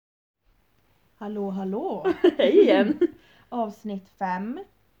Hallå, hallå! Hej igen! Avsnitt 5.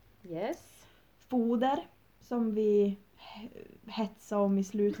 Yes. Foder, som vi hetsade om i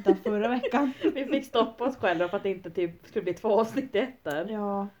slutet av förra veckan. Vi fick stoppa oss själva för att det inte typ skulle bli 2 avsnitt i ett där.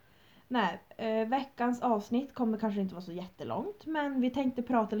 Ja, nej. Veckans avsnitt kommer kanske inte vara så jättelångt, men vi tänkte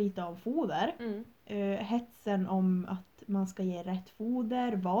prata lite om foder. Hetsen om att man ska ge rätt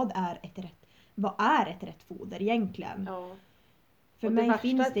foder. Vad är ett rätt foder egentligen? Ja. För Och det mig värsta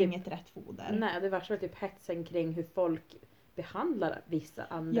finns är det typ- inget rätt foder. Nej, det värsta är typ hetsen kring hur folk behandlar vissa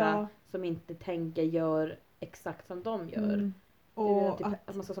andra Ja. som inte tänker gör exakt som de gör. Mm. Det är Och typ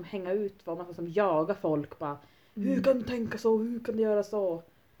att man ska som hänga ut, man ska som jaga folk bara. Hur kan du tänka så? Hur kan du göra så?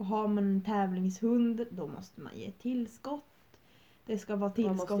 Och har man en tävlingshund, då måste man ge tillskott. Det ska vara Man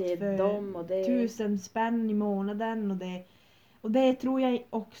måste tillskott ge för dem och det. 1000 spänn i månaden. Och det tror jag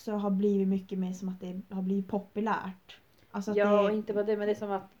också har blivit mycket mer som att det har blivit populärt. Alltså att Ja, det, och inte bara det, men det är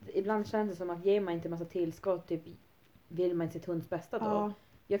som att ibland känns det som att ger man inte massa tillskott, typ vill man inte sitt hunds bästa då. ja,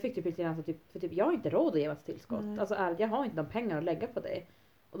 Jag fick typ lite grann så typ, för typ jag har inte råd att ge massa tillskott. Nej. Alltså ärligt, jag har inte de pengar att lägga på det.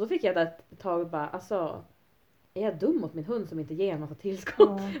 Och då fick jag där ett tag bara, alltså, är jag dum mot min hund som inte ger en massa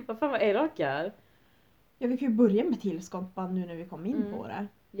tillskott? ja. Vad fan vad elak jag är. Ja, vi kan ju börja med tillskott bara nu när vi kom in Mm. på det.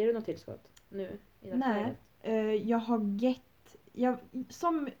 Ger du något tillskott nu? I det här Nej, läget? jag har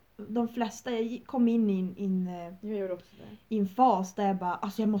som de flesta, jag kom in Jag gjorde också det. i en fas där jag bara,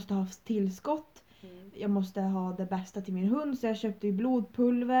 alltså jag måste ha tillskott. Mm. Jag måste ha det bästa till min hund, så jag köpte ju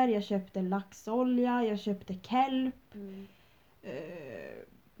blodpulver, jag köpte laxolja, jag köpte kelp. Mm. Eh,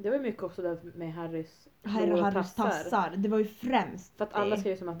 Det var ju mycket också där med Harrys Harrys tassar. Det var ju främst För att alla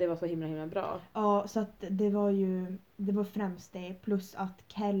skrev som att det var så himla bra. Ja, så att det var främst det. Plus att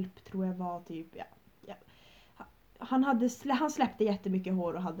kelp tror jag var typ, ja. Han släppte jättemycket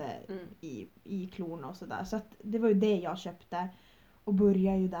hår och hade i klorna och sådär. Så att det var ju det jag köpte. Och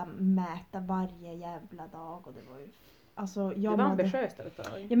började ju där mäta varje jävla dag. Och det var ju, alltså, Det var ambitiöst ett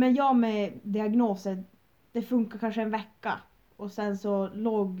tag. Ja, men jag med diagnoser, det funkar kanske en vecka. Och sen så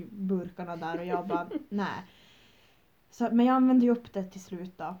låg burkarna där och jag bara, nej. Så, men jag använde ju upp det till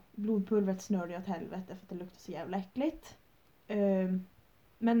slut då. Blodpulvret snörde jag åt helvete för att det luktade så jävla äckligt.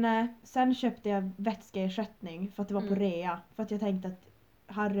 Men sen köpte jag vätskeersättning för att det var på rea. För att jag tänkte att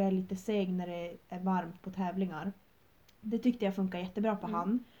Harry är lite seg när det är varmt på tävlingar. Det tyckte jag funkar jättebra på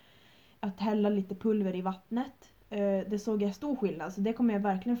han. Att hälla lite pulver i vattnet. Det såg jag stor skillnad. Så det kommer jag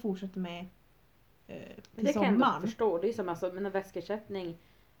verkligen fortsätta med till Det kan jag ändå sommaren. förstå. Det är som alltså, med en vätskeersättning.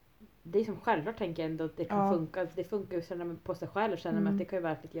 Det är som självklart tänker jag ändå att det kan funka. Det funkar ju känna på sig själv och känna att det kan ju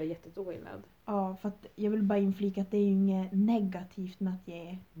verkligen göra jättestor skillnad. Ja, för att jag vill bara inflika att det är ju inget negativt med att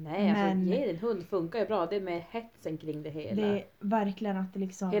ge. Nej, Men alltså ge din hund funkar ju bra. Det är med hetsen kring det hela. det är verkligen att det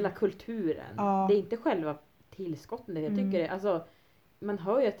liksom. Hela kulturen. Ja. Det är inte själva tillskotten. Jag tycker det, alltså, man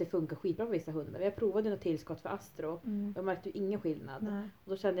hör ju att det funkar skitbra på vissa hundar. Jag provade något tillskott för Astro. Och jag märkte ju ingen skillnad. Nej. Och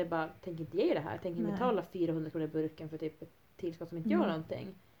då kände jag bara, tänk inte ge det här. Tänk inte betala 400 kronor i burken för typ ett tillskott som inte gör någonting.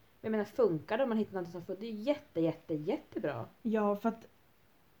 Men jag menar, funkar det om man hittar något som funkar? Det är jättebra. Ja, för att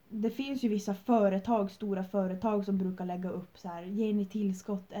det finns ju vissa stora företag som brukar lägga upp så här: ger ni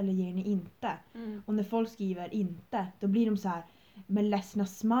tillskott eller ger ni inte? Och när folk skriver inte, då blir de så här med ledsna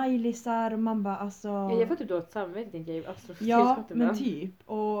smileysar och man bara alltså. Ja, jag får typ då ett samvete inte jag Astro Ja, men typ.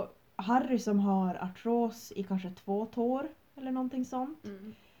 Och Harry som har artros i kanske 2 tår eller någonting sånt.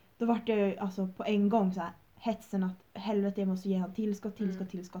 Då vart jag ju alltså på en gång så här hetsen att helvete jag måste ge han tillskott.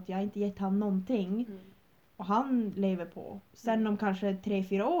 Jag har inte gett han någonting. Och han lever på. Sen om kanske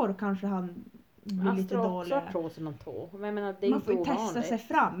 3-4 år kanske han blir lite dåligare. Astro har också någon tå. Men jag menar, det är Man inte får ju ovanligt. testa sig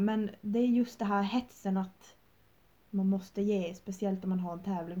fram, men det är just det här hetsen att man måste ge, speciellt om man har en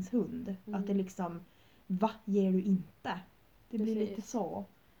tävlingshund. Att det liksom, va, ger du inte? Det blir Precis. lite så.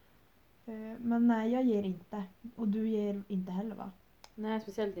 Men nej, jag ger inte. Och du ger inte heller, va? Nej,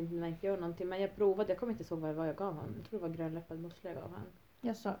 speciellt inte när jag inte gör någonting. Men jag provade, jag kommer inte ihåg vad jag gav honom. Jag tror det var grönläppad mussla jag gav honom.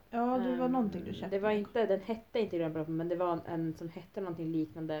 Jag sa, ja det var någonting du köpte. Det var inte, den hette inte grönläppad, men det var en som hette någonting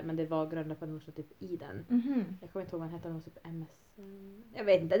liknande. Men det var grönläppad mussla typ i den. Jag kommer inte ihåg vad den hette, den var typ MS. Jag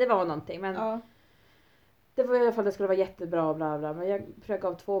vet inte, det var någonting. Men det var i alla fall, det skulle vara jättebra bla bla. Men jag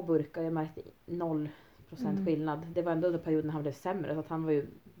gav 2 burkar, jag märkte 0% skillnad. Det var ändå under perioden han blev sämre, så att han var ju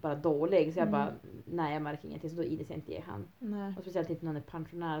bara dålig. Så jag bara, nej jag märker ingenting, så då idis jag inte ge han. Nej. Och speciellt inte när han är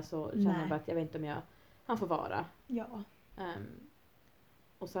pensionär så känner jag bara att jag vet inte om han får vara. Ja.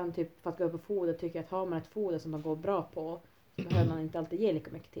 Och sen typ för att gå upp på foder tycker jag att har man ett foder som man går bra på så behöver man inte alltid ge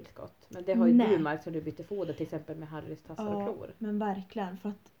lika mycket tillskott. Men det har ju du märkt som du bytte foder till exempel med Harrys tassar och klor. Men verkligen, för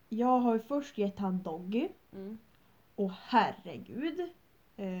att jag har ju först gett han Doggy. Och herregud,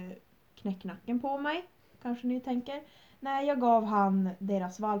 knäcknacken på mig, kanske ni tänker. Nej, jag gav han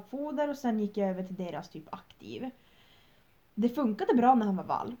deras valpfoder och sen gick jag över till deras typ aktiv. Det funkade bra när han var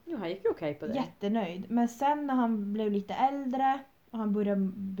valp. Jo, han gick ju okej på det. Jättenöjd. Men sen när han blev lite äldre och han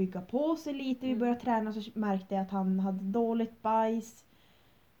började bygga på sig lite, vi började träna, så märkte jag att han hade dåligt bajs.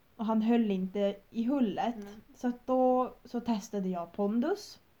 Och han höll inte i hullet. Så att då så testade jag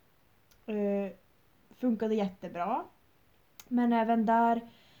pondus. Funkade jättebra. Men även där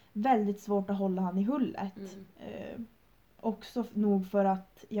väldigt svårt att hålla han i hullet. Också nog för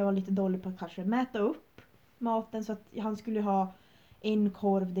att jag var lite dålig på att kanske mäta upp maten, så att han skulle ha en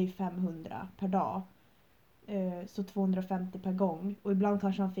korv, det är 500 per dag. Så 250 per gång. Och ibland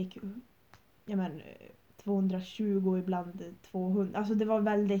kanske han fick 220 och ibland 200. Alltså det var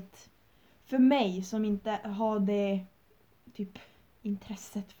väldigt, för mig som inte har det typ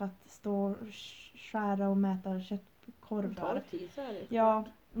intresset för att stå och skära och mäta köttkorvar. Ja,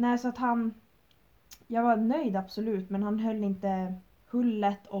 nej, så att jag var nöjd absolut, men han höll inte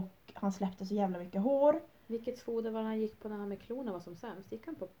hullet och han släppte så jävla mycket hår. Vilket foder var han gick på när han med klorna var som sämst? Gick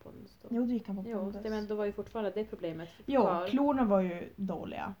han på pondus då? Jo, då gick han på pondus. Jo, men då var ju fortfarande det problemet. Jo, klorna var ju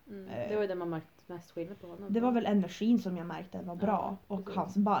dåliga. Det var ju det man märkte mest skillnad på honom. Det var väl energin som jag märkte var bra, och precis.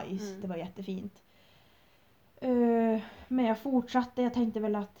 hans bajs, det var jättefint. Men jag fortsatte, jag tänkte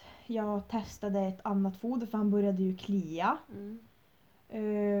väl att jag testade ett annat foder, för han började ju klia.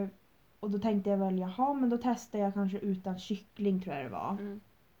 Och då tänkte jag väl, men då testade jag kanske utan kyckling, tror jag det var.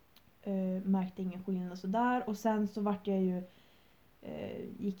 Märkte ingen skillnad och sådär. Och sen så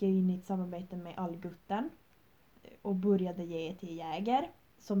gick jag in i ett samarbete med Allgutten och började ge till Jäger,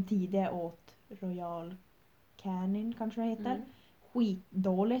 som tidigare åt Royal Canin, kanske det heter.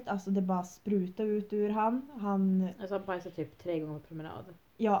 Skitdåligt, alltså det bara sprutade ut ur han. Alltså han bajsade typ 3 gånger per promenad.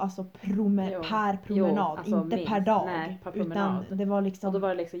 Ja, alltså per promenad, alltså inte minst. per dag. Nej, per promenad. Utan det var liksom... Och då var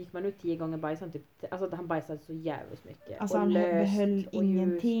det liksom, gick man ut 10 gånger bajsade typ, alltså han bajsade så jävligt mycket. Alltså och han löst behöll och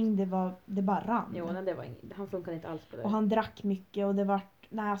ingenting, det bara rann. Jo, nej, han funkade inte alls på det. Och han drack mycket och det var,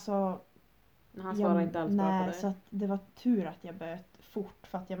 Han svarade inte alls bra på det. Så att det var tur att jag böt fort,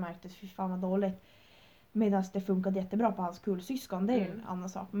 för att jag märkte fy fan vad dåligt. Medan det funkade jättebra på hans kullsyskon, det är ju en annan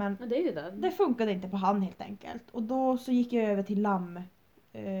sak. Men det är ju det. Det funkade inte på han helt enkelt. Och då så gick jag över till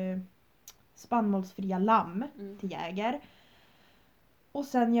spannmålsfria lamm till Jäger. Och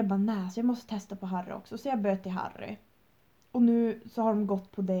sen jag bara, så jag måste testa på Harry också. Så jag böt till Harry. Och nu så har de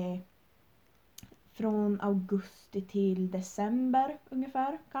gått på det från augusti till december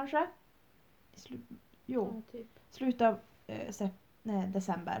ungefär, kanske. Slutet av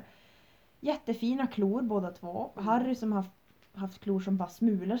december. Jättefina klor båda två. Harry som har haft klor som bara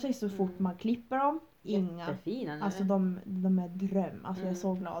smular sig så fort man klipper dem. Inga. Jättefina. Alltså de är dröm. Alltså jag är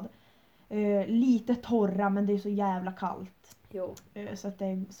så glad. Lite torra, men det är så jävla kallt. Jo. Så att det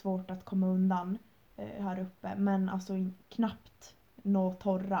är svårt att komma undan här uppe. Men alltså knappt nå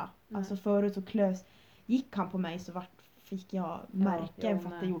torra. Alltså förut så gick han på mig så fick jag märken för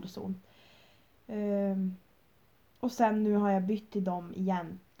att det gjorde så ont. Och sen nu har jag bytt till dem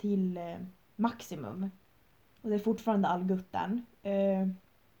igen till maximum. Och det är fortfarande Allgutten.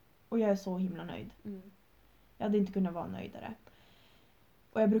 Och jag är så himla nöjd. Jag hade inte kunnat vara nöjdare.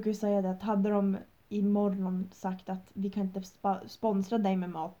 Och jag brukar ju säga det att hade de imorgon sagt att vi kan inte sponsra dig med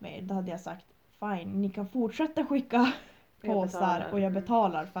mat mer, då hade jag sagt fine, ni kan fortsätta skicka påsar och jag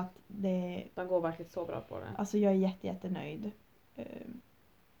betalar, för att de går verkligen så bra på det. Alltså jag är jättenöjd.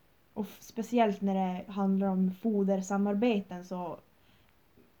 Och speciellt när det handlar om fodersamarbeten, så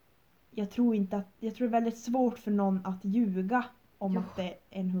jag tror det är väldigt svårt för någon att ljuga om att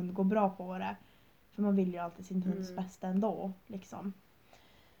en hund går bra på det. För man vill ju alltid sin hunds bästa ändå, liksom.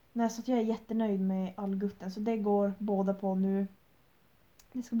 Nej, så att jag är jättenöjd med Allgutten. Så det går båda på nu.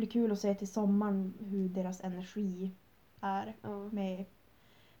 Det ska bli kul att se till sommaren hur deras energi är med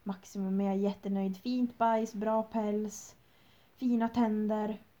maximum. Men jag är jättenöjd. Fint bajs, bra päls, fina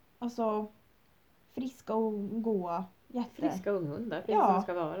tänder. Alltså friska och goa. Friska unghundar, precis som det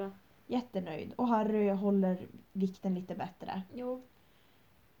ska vara. Jättenöjd. Och Harry håller vikten lite bättre. Jo.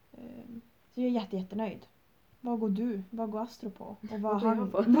 Så jag är jättenöjd. Vad går du? Vad går Astro på? Och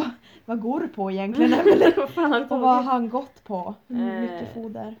vad går du på egentligen? Och vad har han gått på? Hur mycket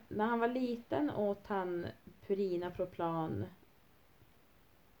foder? När han var liten åt han Purina Proplan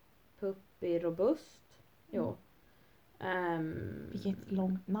Puppy Robust. Jo. Vilket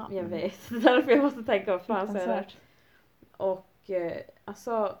långt namn. Jag vet. Därför jag måste tänka vad fan så är det. Och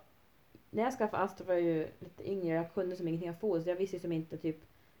alltså när jag skaffade Astro var jag ju lite yngre. Jag kunde som ingenting av foder. Så jag visste som inte typ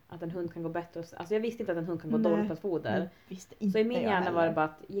att en hund kan gå bättre. Alltså jag visste inte att en hund kan gå dåligt på foder. Så i min hjärna var det bara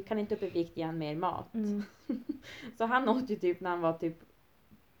att jag kan inte upp i vikt igen mer mat. Så han åt ju typ när han var typ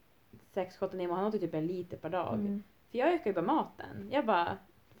 6-7 år, han åt ju typ en liter per dag. För jag ökar ju bara maten. Jag bara,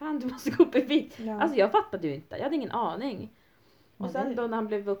 fan du måste gå upp i vikt. Ja. Alltså jag fattade ju inte. Jag hade ingen aning. Och Men sen då när han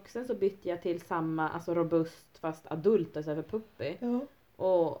blev vuxen så bytte jag till samma, alltså robust fast adult istället för puppy. Ja.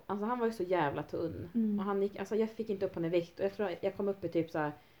 Och alltså han var ju så jävla tunn. Mm. Och han gick, alltså jag fick inte upp honom i vikt. Och jag tror jag kom upp i typ så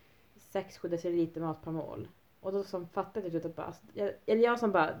här 6-7 deciliter mat per mål. Och då som fattade jag att bara, alltså, jag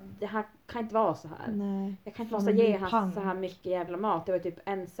som bara, det här kan inte vara så här. Nej. Jag kan inte Fan, måste man ge blir han så pank. här mycket jävla mat. Det var typ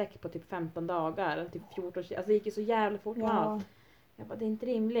en säck på typ 15 dagar. Typ 14 kilo. Alltså det gick ju så jävla fort Ja. mat. Jag bara, det är inte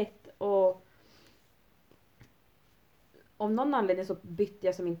rimligt. Och av någon anledning så bytte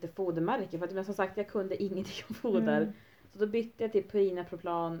jag som inte fodermärke. För att, men som sagt, jag kunde ingenting om foder. Mm. Så då bytte jag till Purina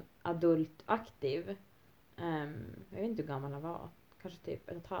Proplan adult aktiv. Jag vet inte hur gammal han var. Kanske typ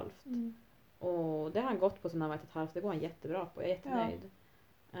 1,5. Mm. Och det har han gått på sen han var 1,5. Det går han jättebra på. Jag är jättenöjd.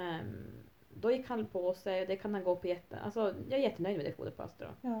 Då gick han på sig och det kan han gå på alltså jag är jättenöjd med det foderpasset då.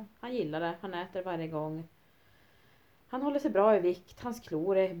 Ja. Han gillar det. Han äter varje gång. Han håller sig bra i vikt. Hans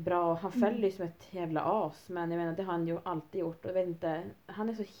klor är bra. Han fäller ju som ett jävla as. Men jag menar det har han ju alltid gjort. Och jag vet inte. Han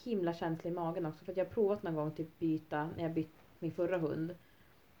är så himla känslig i magen också. För att jag har provat någon gång typ byta. När jag bytt min förra hund.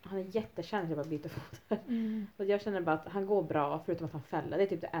 Han är jättekänslig på att byta foder. Mm. Så jag känner bara att han går bra. Förutom att han fäller. Det är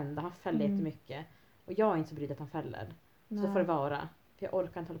typ det enda. Han fäller jättemycket. Och jag är inte så brydd att han fäller. Så får det vara. För jag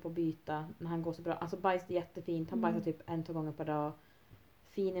orkar inte hålla på att byta. När han går så bra. Alltså bajs är jättefint. Han bajsar typ 1-2 gånger per dag.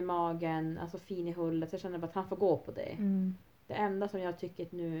 Fin i magen, alltså fin i hullet. Så jag känner bara att han får gå på det. Mm. Det enda som jag tycker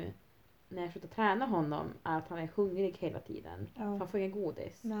nu när jag slutar träna honom är att han är hungrig hela tiden. Ja. Han får ingen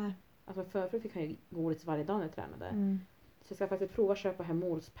godis. Nej. Alltså förut fick han ju godis varje dag när jag tränade. Mm. Så jag ska faktiskt prova att köpa hem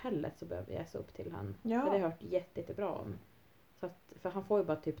molspellet så behöver jag äsa upp till han. Ja. För det har jag hört jättebra om. Så att, för han får ju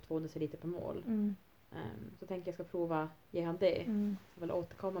bara typ 2 deciliter per mål. Mm. Så tänker jag ska prova ge han det. Mm. Jag vill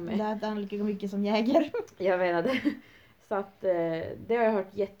återkomma med. Det äter han lika mycket som jäger. Jag menar det. Så att det har jag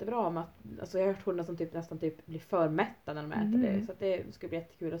hört jättebra om att, alltså jag har hört hundar som typ nästan typ blir för mätta när de äter det. Så att det skulle bli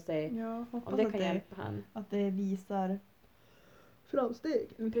jättekul att se Ja, om det kan hjälpa han. Att det visar framsteg.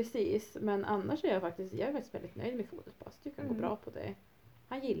 Men precis, men annars är jag faktiskt väldigt nöjd med foderpass. Jag tycker han går bra på det.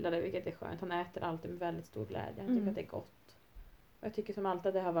 Han gillar det vilket är skönt. Han äter alltid med väldigt stor glädje. Han tycker att det är gott. Och jag tycker som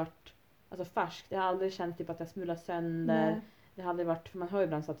alltid det har varit alltså färskt. Det har aldrig känts typ att jag smular sönder. Nej. Det har aldrig varit, för man hör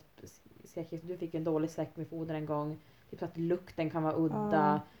ibland så att du fick en dålig säck med foder en gång. Typ så att lukten kan vara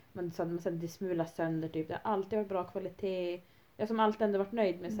udda. Man det smular sönder typ. Det har alltid varit bra kvalitet. Jag som alltid ändå varit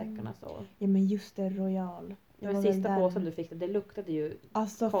nöjd med säckarna så. Ja men just det, Royal. Det var sista påsen du fick. Det luktade ju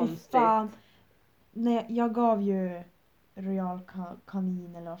alltså, konstigt. Fy fan. Nej, jag gav ju Royal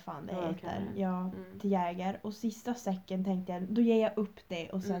kanin eller vad fan det heter. Ja, till jäger. Och sista säcken tänkte jag, då ger jag upp det.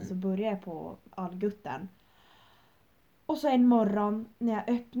 Och sen så börjar jag på allgutten. Och så en morgon när jag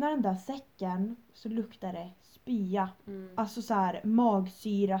öppnar den där säcken så luktar det spya. Alltså så här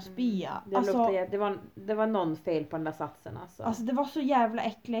magsyra spya. Det var någon fel på den där satsen alltså. Alltså det var så jävla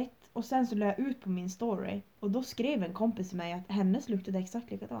äckligt. Och sen så la jag ut på min story. Och då skrev en kompis till mig att hennes luktade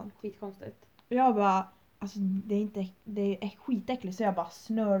exakt likadant. Skitkonstigt. Och jag bara, alltså det är skitäckligt. Så jag bara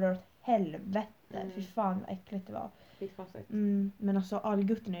snurrar åt helvete. Fy fan vad äckligt det var. Skitkonstigt. Men alltså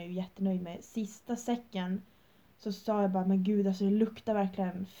allgutten är jag ju jättenöjd med. Sista säcken så sa jag bara, men gud alltså det luktar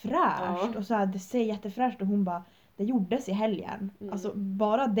verkligen fräscht. Och så här, det ser jättefräscht och hon bara, det gjordes i helgen. Alltså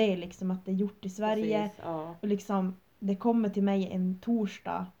bara det liksom att det är gjort i Sverige. Precis, ja. Och liksom det kommer till mig en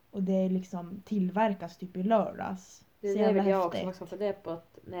torsdag och det liksom tillverkas typ i lördags. Det är väl jag också för det på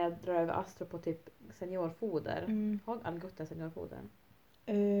att när jag drar över Astro på typ seniorfoder. Har allgutten seniorfoder?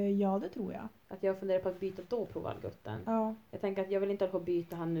 Ja det tror jag. Att jag funderar på att byta då och prova allgutten. Ja. Jag tänker att jag vill inte hålla på att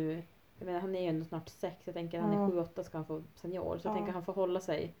byta han nu. Jag menar han är ju ändå snart 6. Jag tänker att han är 7-8 ska han få senior. Så jag tänker att han får hålla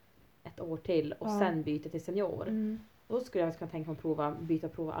sig ett år till och sen byta till senior. Och då skulle jag kunna tänka mig att byta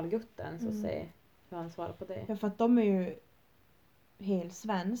och prova allgutten. Så se hur han svarar på det. Ja för att de är ju helt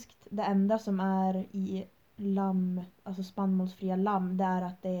svenskt. Det enda som är i lamm, alltså spannmålsfria lamm, det är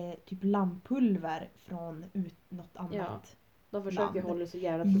att det är typ lammpulver från något annat. Ja. De försöker land. hålla det så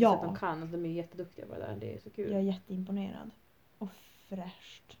jävla på så att de kan. Alltså, de är ju jätteduktiga på det där. Det är så kul. Jag är jätteimponerad. Och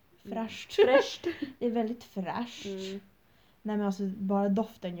fräscht. Fräscht. Det är väldigt fräscht. Nej men alltså bara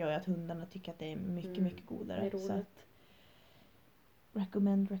doften gör ju att hundarna tycker att det är mycket godare. Det är roligt. Så att,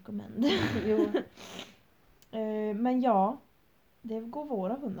 recommend. Jo. Men ja, det går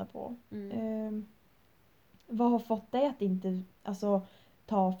våra hundar på. Vad har fått dig att inte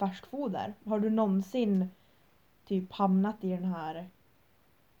ta färskfoder? Har du någonsin typ hamnat i den här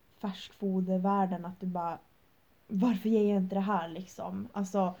färskfodervärlden att du bara, varför ger jag inte det här liksom?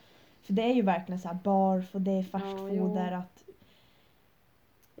 Alltså, för det är ju verkligen så här barf och det är färskfoder att...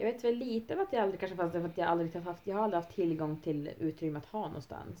 Jag vet väl lite vad att jag aldrig kanske fast för att jag har aldrig haft tillgång till utrymme att ha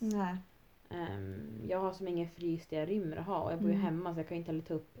någonstans. Nej. Jag har som ingen frys där jag rymmer att ha. Och jag bor ju hemma så jag kan inte heller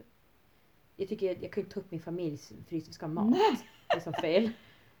ta upp. Jag tycker jag kan inte ta upp min familjs frys. Vi ska ha mat. Nej. Det är så fel.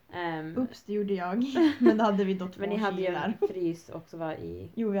 Ups, det gjorde jag. Men då hade vi då 2 Men ni hade ju kylar. en frys också va, i...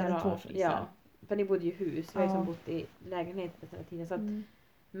 Jo, vi hade 2 frysar. Ja, för ni bodde ju i hus. Vi har ju som bott i lägenhet på den tiden. Så att,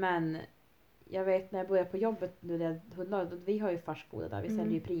 men jag vet när jag började på jobbet nu där hundar, vi har ju färskfoder där. Vi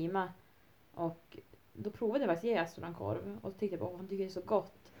säljer ju Prima. Och då provade jag faktiskt ge Astrid en korv. Och så tyckte jag bara, han tycker det är så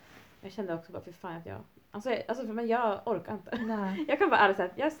gott. Jag kände också bara, för fan att jag... Alltså men jag orkar inte. Nej. Jag kan vara ärlig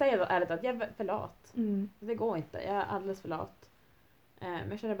säga, jag säger då ärligt att jag är för lat. Mm. Det går inte, jag är alldeles för lat. Men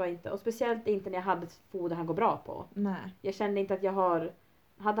jag känner bara inte, och speciellt inte när jag hade ett foder han går bra på. Nej. Jag kände inte att jag har,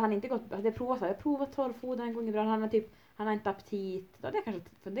 hade han inte gått, hade jag provat så här, jag provat torrfoder en gång ibland, han har inte aptit, då hade jag kanske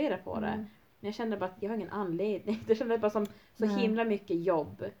funderat på det. Men jag kände bara att jag har ingen anledning. Det kändes bara som så himla mycket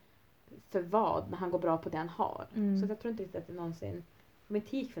jobb för vad när han går bra på det han har. Så jag tror inte riktigt att det någonsin, min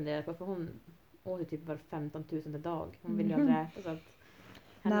tik funderar på, för hon åt typ var 15 000 dag. Hon ville ju aldrig äta så att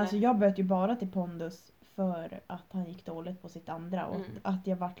Nej, alltså jag böt ju bara till pondus för att han gick dåligt på sitt andra och att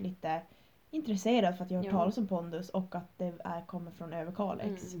jag varit lite intresserad för att jag har hört talas om pondus och att det kommer från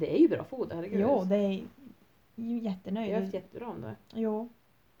Överkalix. Det är ju bra foder, herregud. Jo, det är ju jättenöjd. Jag har haft jättebra om det. Jo,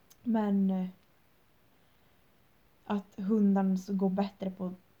 men att hundarna går bättre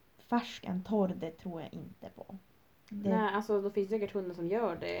på färsk än torr, det tror jag inte på. Nej, alltså då finns det säkert hundar som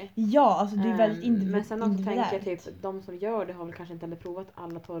gör det. Ja, alltså det är väldigt individuellt. Men sen också tänker jag typ, de som gör det har väl kanske inte heller provat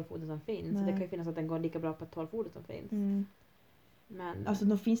alla torrfoder som finns. Så det kan ju finnas att den går lika bra på torrfoder som finns. Men alltså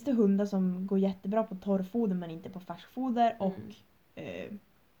då finns det hundar som går jättebra på torrfoder men inte på färskfoder och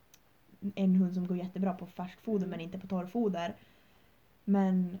en hund som går jättebra på färskfoder men inte på torrfoder.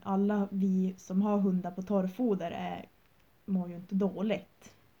 Men alla vi som har hundar på torrfoder mår ju inte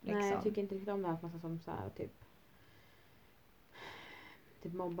dåligt. Liksom. Nej, jag tycker inte riktigt om det här att man som så här typ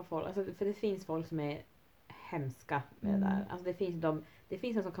mobba folk. Alltså, för det finns folk som är hemska med det där. Alltså det finns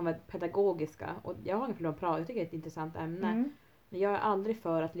de som kan vara pedagogiska. Och jag har inga problem att prata. Jag tycker det är ett intressant ämne. Men jag är aldrig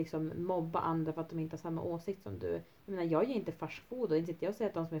för att liksom mobba andra för att de inte har samma åsikt som du. Jag menar, jag ger inte färskfoder. Inte sitter jag och säger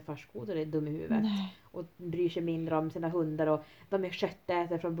att de som är färskfoder är dum i huvudet. Nej. Och bryr sig mindre om sina hundar. Och de är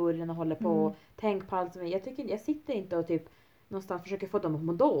köttätare från början och håller på. Tänk på allt som är. Jag sitter inte och typ någonstans försöker få dem att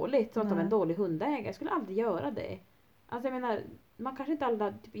må dåligt. Så att de är en dålig hundägare. Jag skulle aldrig göra det. Alltså jag menar, man kanske inte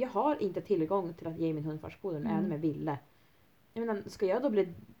alla, typ, jag har inte tillgång till att ge min hund färskfoder även om jag ville. Jag menar, ska jag då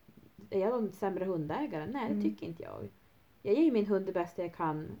är jag då en sämre hundägare? Nej, det tycker inte jag. Jag ger min hund det bästa jag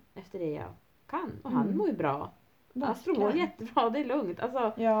kan efter det jag kan. Och han mår ju bra. Astro mår jättebra, det är lugnt.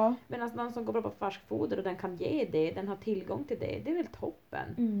 Alltså, men alltså, någon som går bra på färskfoder och den kan ge det, den har tillgång till det, det är väl toppen.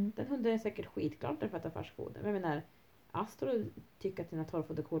 Den hunden är säkert skitglad för att äta färskfoder. Men jag menar, Astro tycker att sina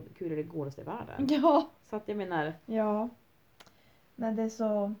torrfoderkulor är det godaste i världen. Ja. Så att jag menar... Ja. Men det är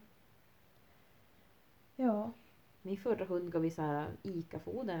så... Ja. Min förra hund gav vi så här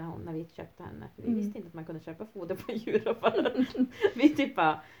Ica-foder när vi köpte henne. För vi visste inte att man kunde köpa foder på djuraffären. Vi typ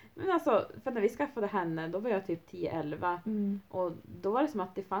bara... Men alltså, för när vi skaffade henne, då var jag typ 10-11. Och då var det som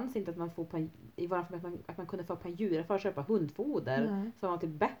att det fanns inte att man får på i våran familj att man kunde få på en djuraffär och köpa hundfoder som var typ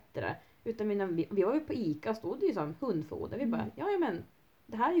bättre. Utan vi var ju på Ica och stod ju som hundfoder. Vi bara, ja men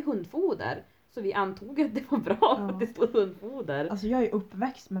det här är ju hundfoder. Så vi antog att det var bra att det stod hundfoder. Alltså jag är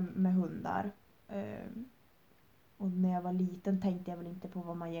uppväxt med hundar. Och när jag var liten tänkte jag väl inte på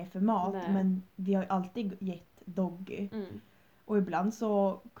vad man ger för mat. Nej. Men vi har ju alltid gett Doggy. Och ibland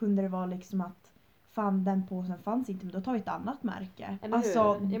så kunde det vara liksom att fan den påsen fanns inte men då tar vi ett annat märke. Eller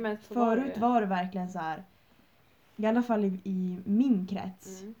alltså hur? förut var det verkligen så här. I alla fall i min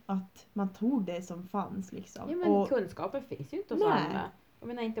krets. Att man tog det som fanns liksom. Ja men och kunskapen finns ju inte hos alla. Jag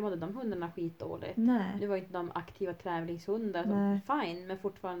menar inte mådde de hundarna skitdåligt. Nej. Nu var inte de aktiva tävlingshundar som fine, men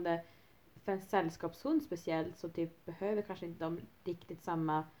fortfarande för en sällskapshund speciellt så typ behöver kanske inte de riktigt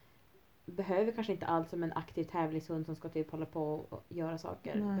samma, behöver kanske inte allt som en aktiv tävlingshund som ska typ hålla på och göra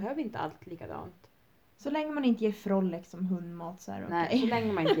saker. Behöver inte allt likadant. Så länge man inte ger Frolic som hundmat så är det okej. Nej, så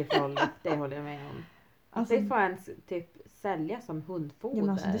länge man inte ger Frolic, det håller jag med om. Alltså, det får ens typ sälja som hundfoder. Ja men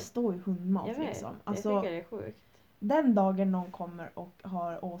alltså det står ju hundmat jag vet, liksom. Alltså, jag tycker det är sjukt. Den dagen någon kommer och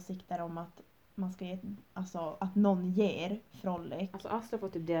har åsikter om att man ska ge, alltså att någon ger Frolic. Alltså Astrid får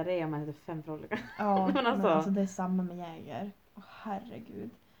typ diarré om man äter 5 Frolic. Ja, men alltså det är samma med Jäger. Herregud.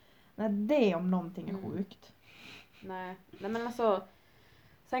 Nej, det om någonting är sjukt. Nej men alltså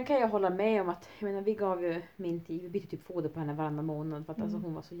sen kan jag hålla med om att, jag menar vi gav ju min tid, vi bytte typ foder på henne varannan månad för att alltså,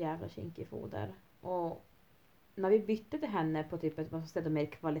 hon var så jävla kinkig i foder. Och när vi bytte till henne på typ ett, man ställde mer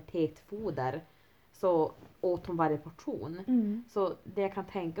kvalitetsfoder så åt hon varje portion. Så det jag kan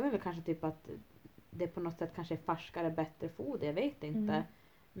tänka mig är väl kanske typ att det på något sätt kanske är färskare, bättre foder, jag vet inte.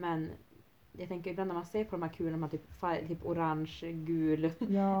 Men jag tänker ibland när man ser på de här kulorna, man typ orange, gul,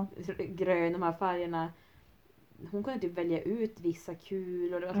 Ja. grön, de här färgerna. Hon kunde typ välja ut vissa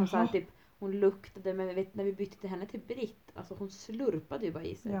kulor. Det var som så här, typ, hon luktade, men när vi bytte till henne till Britt, alltså hon slurpade ju bara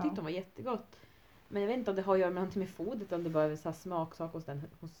i sig. Jag tyckte hon var jättegott. Men jag vet inte om det har att göra med någonting med fodret, om det bara är så här smaksak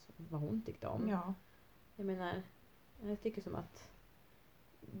hos vad hon tyckte om. Ja. Jag menar, jag tycker som att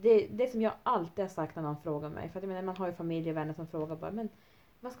det som jag alltid har sagt när någon frågar mig, för att jag menar, man har ju familj och vänner som frågar bara, men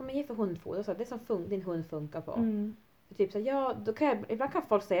vad ska man ge för hundfoder? Så det som din hund funkar på. För typ så ja, då ibland kan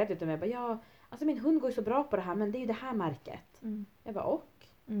folk säga till mig bara, ja, alltså min hund går ju så bra på det här, men det är ju det här märket. Jag bara,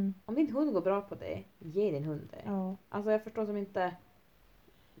 om din hund går bra på det, ge din hund det. Ja. Alltså jag förstår som inte,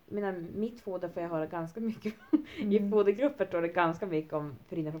 mitt foder får jag höra ganska mycket i fodergrupper, tror det ganska mycket om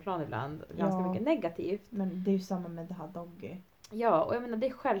Purina på plan ibland, ganska mycket negativt. Men det är ju samma med det här Doggy. Ja, och jag menar det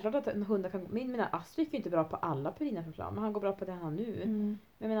är självklart att en hund kan, Astrid är ju inte bra på alla Purina på plan, men han går bra på det han har nu. Men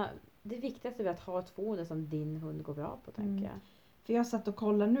jag menar, det viktigaste är att ha ett foder som din hund går bra på, tänker jag. För jag satt och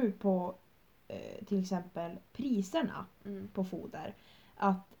kollade nu på till exempel priserna på foder.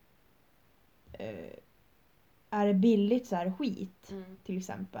 Att är det billigt så är det skit, till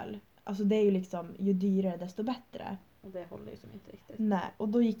exempel. Alltså det är ju liksom, ju dyrare desto bättre. Och det håller ju som inte riktigt. Nej, och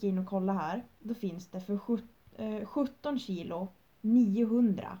då gick jag in och kollade här. Då finns det för 17 kilo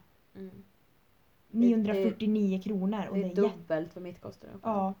 900. 949 kronor. Och det är dubbelt vad mitt kostar.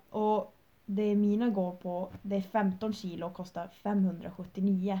 Ja, och det mina går på, det är 15 kilo och kostar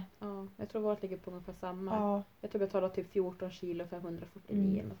 579. Ja, jag tror vårt ligger på ungefär samma. Ja. Jag tror jag betalar typ 14 kilo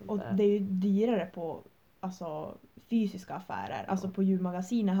 549 eller sånt och där. det är ju dyrare på alltså fysiska affärer. Alltså på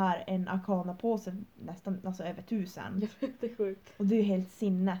djurmagasinet här, en Arcana-påse nästan alltså över 1000. Det är sjukt. Och det är ju helt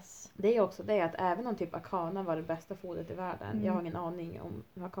sinnes. Det är också det att även om typ Arcana var det bästa fodret i världen. Jag har ingen aning om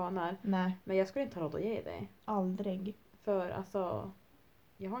Arcana är. Nej. Men jag skulle inte ha råd att ge det. Aldrig. För alltså,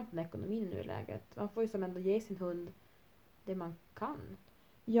 jag har inte den ekonomin nu i läget. Man får ju som ändå ge sin hund det man kan.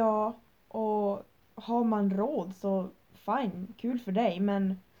 Ja, och har man råd så fine, kul för dig.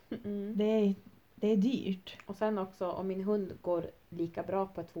 Men det är dyrt. Och sen också, om min hund går lika bra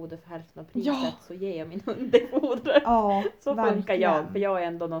på ett foder för hälften av priset så ger jag min hund det fodret. Ja, så verkligen. Funkar jag. För jag är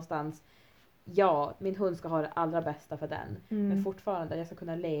ändå någonstans, ja, min hund ska ha det allra bästa för den. Men fortfarande, jag ska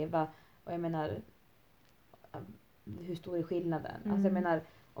kunna leva. Och jag menar, hur stor är skillnaden? Alltså jag menar,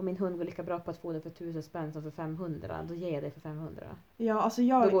 om min hund går lika bra på ett foder för 1000 spänn som för 500, då ger jag det för 500. Ja, alltså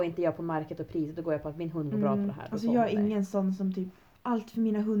då går inte jag på market och pris, då går jag på att min hund går bra på det här. Alltså jag är ingen sån som typ allt för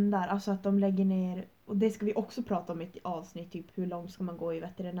mina hundar, alltså att de lägger ner, och det ska vi också prata om i ett avsnitt, typ hur långt ska man gå i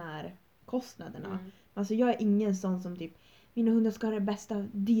veterinärkostnaderna. Alltså jag är ingen sån som typ, mina hundar ska ha det bästa,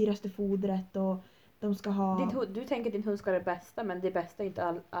 dyraste fodret och de ska ha... Du tänker att din hund ska ha det bästa, men det bästa är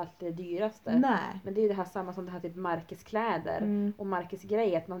inte alltid det dyraste. Nej. Men det är ju det här samma som det här typ märkeskläder och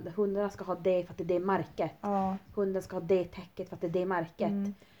märkesgrejer, att hundarna ska ha det för att det är det märket. Ja. Hunden ska ha det täcket för att det är det märket.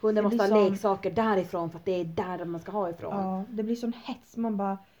 Hunden måste ha leksaker därifrån för att det är där man ska ha ifrån. Ja, det blir sån hets, man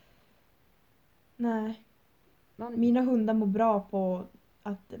bara... Nej. Mina hundar mår bra på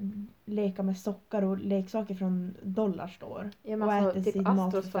att leka med sockar och leksaker från Dollarstore. Ja, och alltså, äter typ sin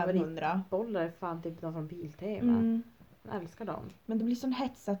mat för Astros 500. Bollar är fan typ de från Biltema. Jag älskar dem. Men det blir sån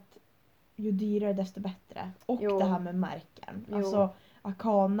hets att ju dyrare desto bättre. Och det här med märken. Alltså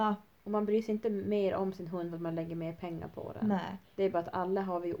Arcana. Och man bryr sig inte mer om sin hund att man lägger mer pengar på den. Nej. Det är bara att alla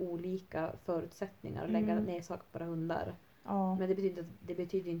har vi olika förutsättningar att lägga ner saker på våra hundar. Ja. Men det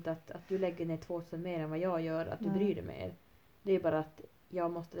betyder inte att du lägger ner 2000 mer än vad jag gör, att du bryr dig mer. Det är bara att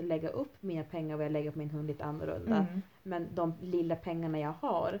jag måste lägga upp mina pengar och jag lägger upp min hund lite annorlunda. Men de lilla pengarna jag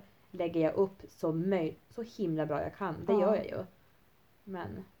har lägger jag upp så himla bra jag kan. Det gör jag ju.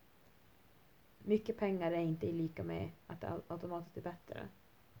 Men mycket pengar är inte lika med att det automatiskt är bättre.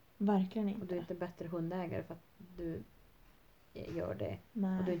 Verkligen inte. Och du är inte bättre hundägare för att du gör det.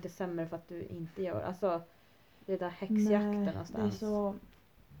 Nej. Och du är inte sämre för att du inte gör. Alltså, det är där häxjakten någonstans. Det är så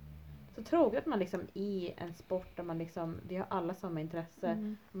tråkigt att man liksom i en sport där man liksom, vi har alla samma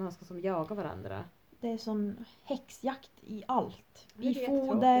intresse. Man ska som jaga varandra. Det är sån häxjakt i allt. I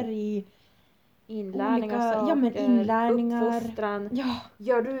foder, i inlärningar, olika, saker, ja men inlärningar, uppfostran. Ja.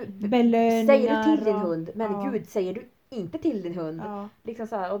 Gör du belöningar. Säger du till din hund, men gud säger du inte till din hund. Ja. Liksom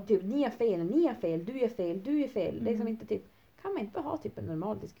så här, och typ ni är fel, du är fel. Det är liksom inte typ, kan man inte ha typ en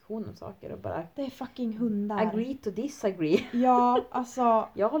normal diskussion om saker och bara det är fucking hundar. Agree to disagree. Ja, alltså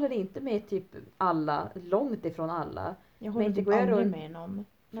jag håller inte med typ alla, långt ifrån alla. Jag håller typ aldrig med någon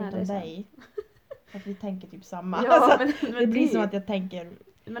förutom dig. För att vi tänker typ samma. Ja, alltså, men det blir som att jag tänker.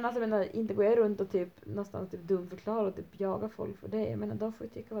 Men alltså inte går jag runt och typ någonstans typ dumförklara och typ jaga folk för det. Men de får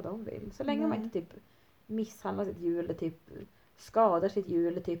ju tycka vad de vill. Så länge man inte typ misshandlar sitt djur eller typ skadar sitt djur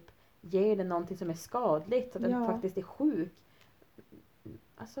eller typ ger den någonting som är skadligt så att den faktiskt är sjuk.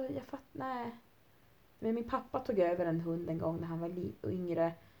 Alltså jag fattar, nej. Men min pappa tog över en hund en gång när han var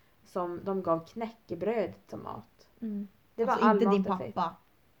yngre som de gav knäckebröd som mat. Det var alltså inte din pappa.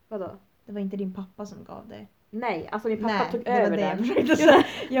 Vadå? Det var inte din pappa som gav det. Nej, alltså min pappa tog över den.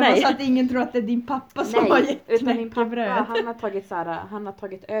 Jag var så att ingen tror att det är din pappa som har gett utan min pappa, han har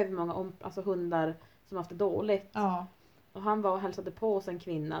tagit över många hundar som haft det dåligt. Ja. Och han var och hälsade på hos en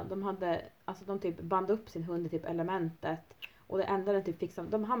kvinna. De typ band upp sin hund i typ elementet. Och det enda den typ fick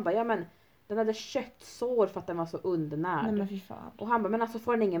han bara, ja men den hade köttsår för att den var så undernärd. Nej men fy fan. Och han bara, men alltså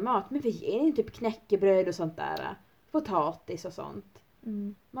får den ingen mat? Men vi ger den typ knäckebröd och sånt där. Potatis och sånt.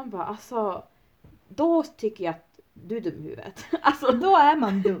 Man bara, alltså då tycker jag att du är dum i huvudet. Alltså, då är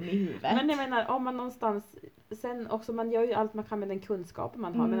man dum i huvudet. Men jag menar, om man någonstans sen också, man gör ju allt man kan med den kunskapen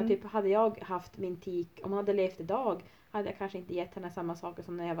man har. Men typ hade jag haft min tik, om hon hade levt idag hade jag kanske inte gett henne samma saker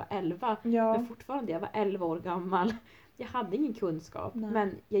som när jag var 11. Ja. Men fortfarande, jag var 11 år gammal. Jag hade ingen kunskap. Nej.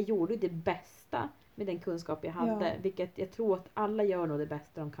 Men jag gjorde det bästa med den kunskap jag hade. Ja. Vilket jag tror att alla gör nog det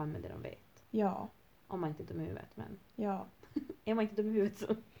bästa de kan med det de vet. Ja. Om man inte är dum i huvudet. Men ja. är man inte dum i huvudet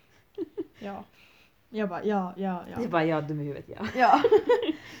så... Ja. Jag bara, ja. Det är bara jag dum i huvudet, ja. Ja.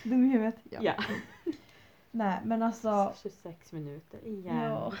 Dum i huvudet, ja. Nej, men alltså... 26 minuter igen.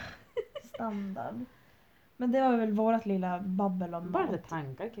 Ja. Standard. Men det var väl vårat lilla babbel om bara mat. lite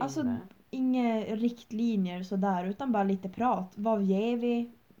tankar kring alltså, det. Inga riktlinjer sådär, utan bara lite prat. Vad ger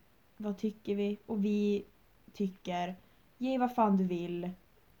vi? Vad tycker vi? Och vi tycker, ge vad fan du vill.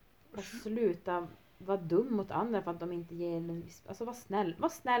 Och sluta vara dum mot andra för att de inte ger en... Alltså var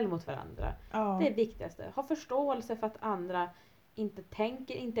snäll mot varandra. Ja. Det är det viktigaste. Ha förståelse för att andra inte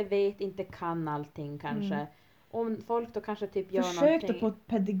tänker, inte vet, inte kan allting kanske. Om folk då kanske typ gör någonting... Försök då på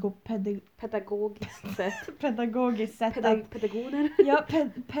ett pedagogiskt sätt. Pedagogiskt sätt. Pedagoner. Ja,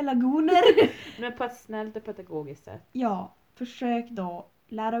 pelagoner. Men på ett snällt och pedagogiskt sätt. Ja, försök då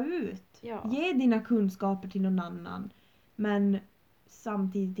lära ut. Ja. Ge dina kunskaper till någon annan. Men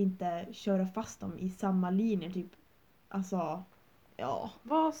samtidigt inte köra fast dem i samma linje. Typ, alltså, ja.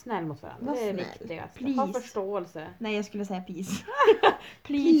 Var snäll mot varandra. Var det är snäll. viktigast. Please. Ha förståelse. Nej, jag skulle säga peace.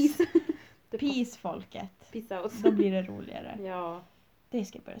 Please. Peace, folket. Peace out. Då blir det roligare. Ja. Det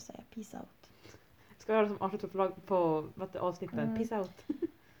ska jag börja säga. Peace out. Ska jag ha det som avsnitt på avsnittet? Peace out.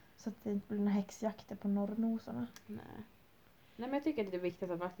 Så att det inte blir några häxjakter på norrnosarna. Nej. Nej, men jag tycker att det är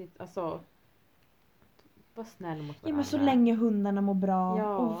viktigt att faktiskt, alltså, vara snäll mot varandra. Ja, men så länge hundarna mår bra.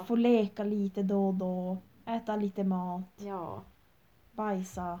 Ja. Och får leka lite då och då. Äta lite mat. Ja.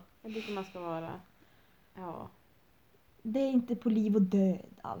 Bajsa. Jag tycker man ska vara, ja. Det är inte på liv och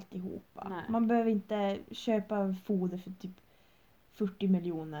död alltihopa. Nej. Man behöver inte köpa foder för typ 40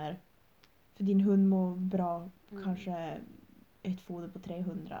 miljoner. För din hund mår bra, kanske ett foder på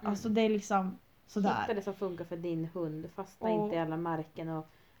 300. Alltså det är liksom sådär. Hitta det som funkar för din hund. Fastna inte i alla märken och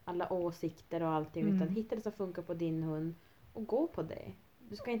alla åsikter och allting. Utan hitta det som funkar på din hund. Och gå på det.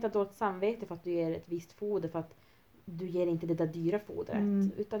 Du ska inte ha dåligt samvete för att du ger ett visst foder. För att du ger inte det där dyra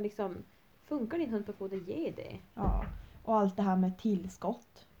fodret. Utan liksom, funkar din hund på foder, ge det. Ja. Och allt det här med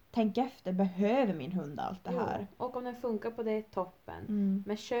tillskott. Tänk efter, behöver min hund allt det här? Och om den funkar på det, toppen.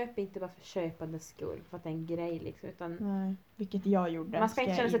 Men köp inte bara för köpandets skull. För att det är en grej liksom. Utan nej, vilket jag gjorde. Man ska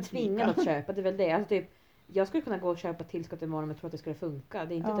inte känna sig tvingad att köpa, det är väl det. Alltså typ, jag skulle kunna gå och köpa tillskott imorgon om jag tror att det skulle funka.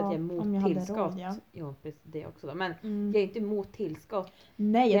 Det är inte att jag är emot tillskott. Råd, ja. Jo, precis det också då. Men jag är inte emot tillskott.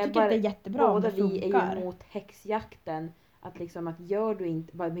 Nej, jag tycker att det är jättebra om det funkar. Båda vi är ju emot häxjakten. Att liksom att gör du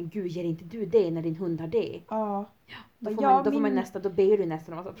inte, bara, men gud ger inte du det när din hund har det? Ja. Då får man nästa, då ber du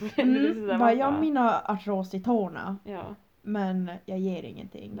nästan om massa problem. Jag har mina artros i tårna. Ja. Men jag ger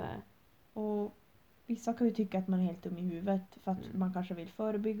ingenting. Nej. Och vissa kan ju tycka att man är helt dum i huvudet för att man kanske vill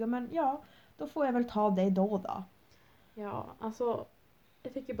förebygga. Men ja, då får jag väl ta det då. Ja, alltså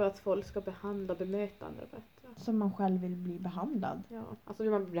jag tycker bara att folk ska behandla och bemöta andra bättre. Som man själv vill bli behandlad. Ja, alltså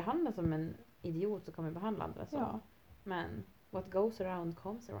vill man bli behandlad som en idiot så kan man behandla andra så. Ja. Men what goes around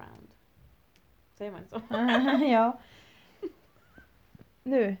comes around. Säger man så? Ja.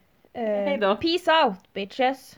 Nu. Hej då. Peace out, bitches.